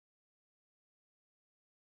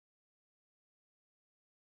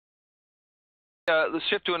Let's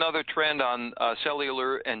shift to another trend on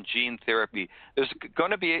cellular and gene therapy.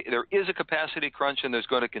 There is a capacity crunch, and there's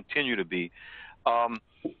going to continue to be.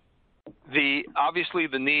 Obviously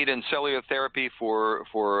the need in cellular therapy for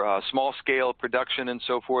small scale production and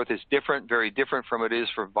so forth is different, very different from it is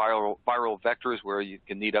for viral vectors, where you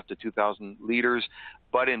can need up to 2,000 liters.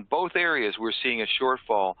 But in both areas, we're seeing a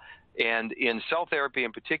shortfall. And in cell therapy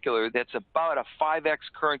in particular, that's about a 5x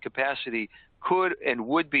current capacity could and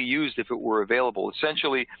would be used if it were available.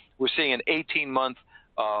 Essentially, we're seeing an 18-month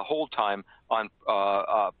hold time on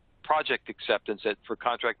project acceptance for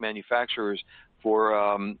contract manufacturers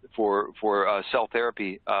for cell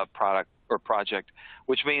therapy product or project,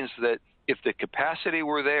 which means that if the capacity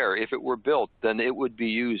were there, if it were built, then it would be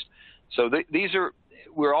used. So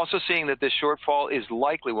we're also seeing that this shortfall is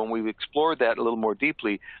likely, when we've explored that a little more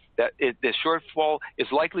deeply, that the shortfall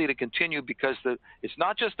is likely to continue because it's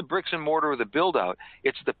not just the bricks and mortar or the build out,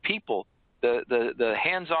 it's the people, the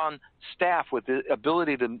hands-on staff with the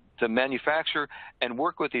ability to manufacture and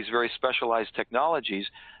work with these very specialized technologies.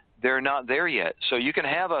 They're not there yet. So you can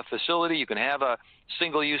have a facility, you can have a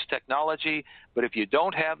single-use technology, but if you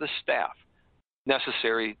don't have the staff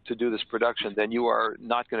necessary to do this production, then you are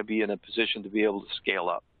not going to be in a position to be able to scale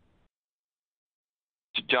up.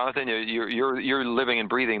 Jonathan, you're living and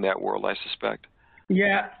breathing that world, I suspect.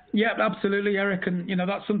 Yeah, absolutely, Eric, and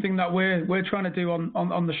that's something that we're trying to do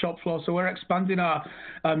on the shop floor. So we're expanding our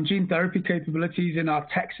gene therapy capabilities in our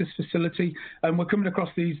Texas facility, and we're coming across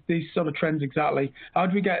these sort of trends exactly. How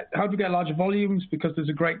do we get larger volumes? Because there's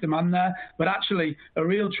a great demand there, but actually a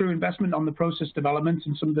real true investment on the process development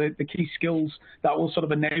and some of the key skills that will sort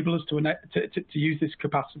of enable us to use this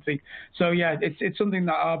capacity. So yeah, it's something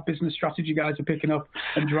that our business strategy guys are picking up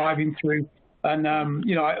and driving through. And,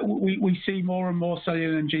 we see more and more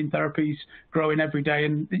cellular and gene therapies growing every day.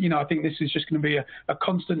 And, I think this is just going to be a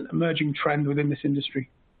constant emerging trend within this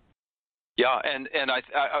industry. Yeah, and a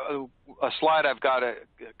slide I've got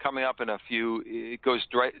coming up in a few, it goes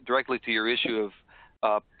directly to your issue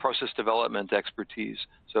of process development expertise.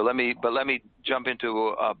 So let me jump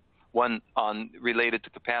into one related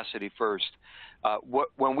to capacity first.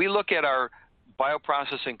 When we look at our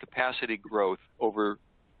bioprocessing capacity growth over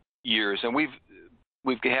years, and we've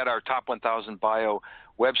had our Top 1000 Bio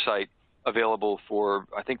website available for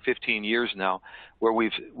I think 15 years now, where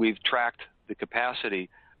we've tracked the capacity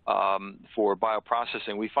for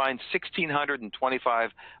bioprocessing. We find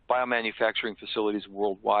 1,625 biomanufacturing facilities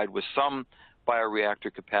worldwide with some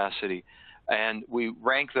bioreactor capacity, and we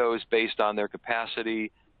rank those based on their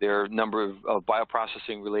capacity, their number of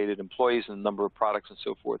bioprocessing-related employees, and the number of products and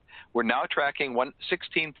so forth. We're now tracking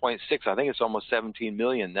 16.6, I think it's almost 17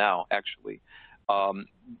 million now, actually,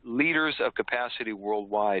 liters of capacity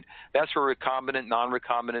worldwide. That's for recombinant,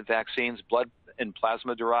 non-recombinant vaccines, blood and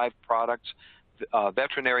plasma-derived products,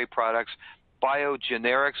 veterinary products,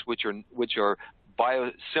 biogenerics, which are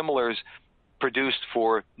biosimilars produced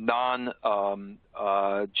for non-GMP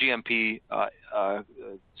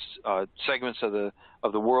segments of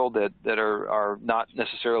the world that are not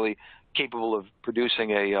necessarily capable of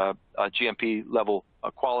producing a GMP level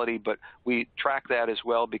quality, but we track that as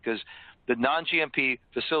well because the non-GMP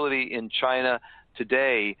facility in China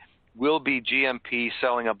today will be GMP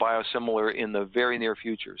selling a biosimilar in the very near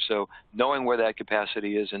future. So knowing where that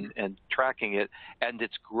capacity is and tracking it and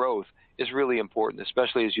its growth is really important,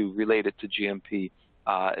 especially as you relate it to GMP,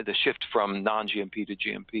 the shift from non-GMP to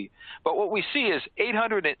GMP. But what we see is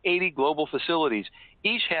 880 global facilities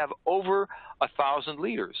each have over 1,000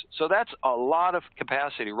 liters. So that's a lot of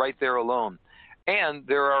capacity right there alone. And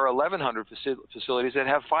there are 1,100 facilities that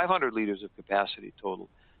have 500 liters of capacity total.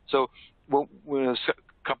 So a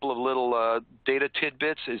couple of little data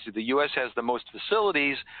tidbits is the U.S. has the most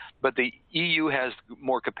facilities, but the EU has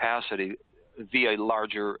more capacity via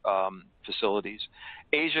larger facilities.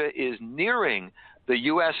 Asia is nearing the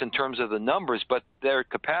U.S. in terms of the numbers, but their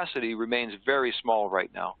capacity remains very small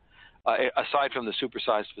right now, aside from the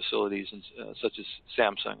supersized facilities such as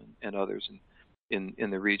Samsung and others in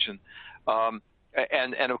the region.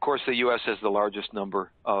 And of course, the U.S. has the largest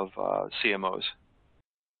number of CMOs.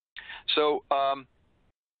 So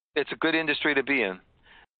it's a good industry to be in.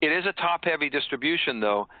 It is a top-heavy distribution,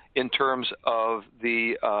 though, in terms of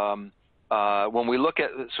the when we look at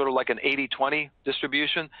sort of like an 80-20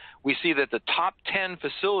 distribution, we see that the top 10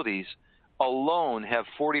 facilities alone have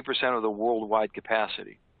 40% of the worldwide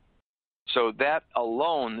capacity. So that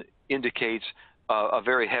alone indicates a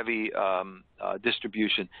very heavy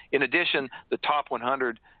distribution. In addition, the top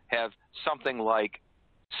 100 have something like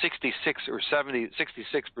 66 or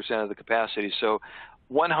 66% of the capacity. So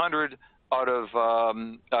 100 out of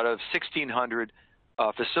 1,600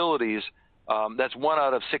 facilities That's 1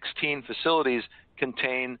 out of 16 facilities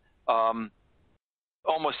contain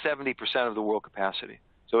almost 70% of the world capacity.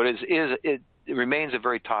 So it remains a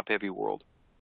very top-heavy world.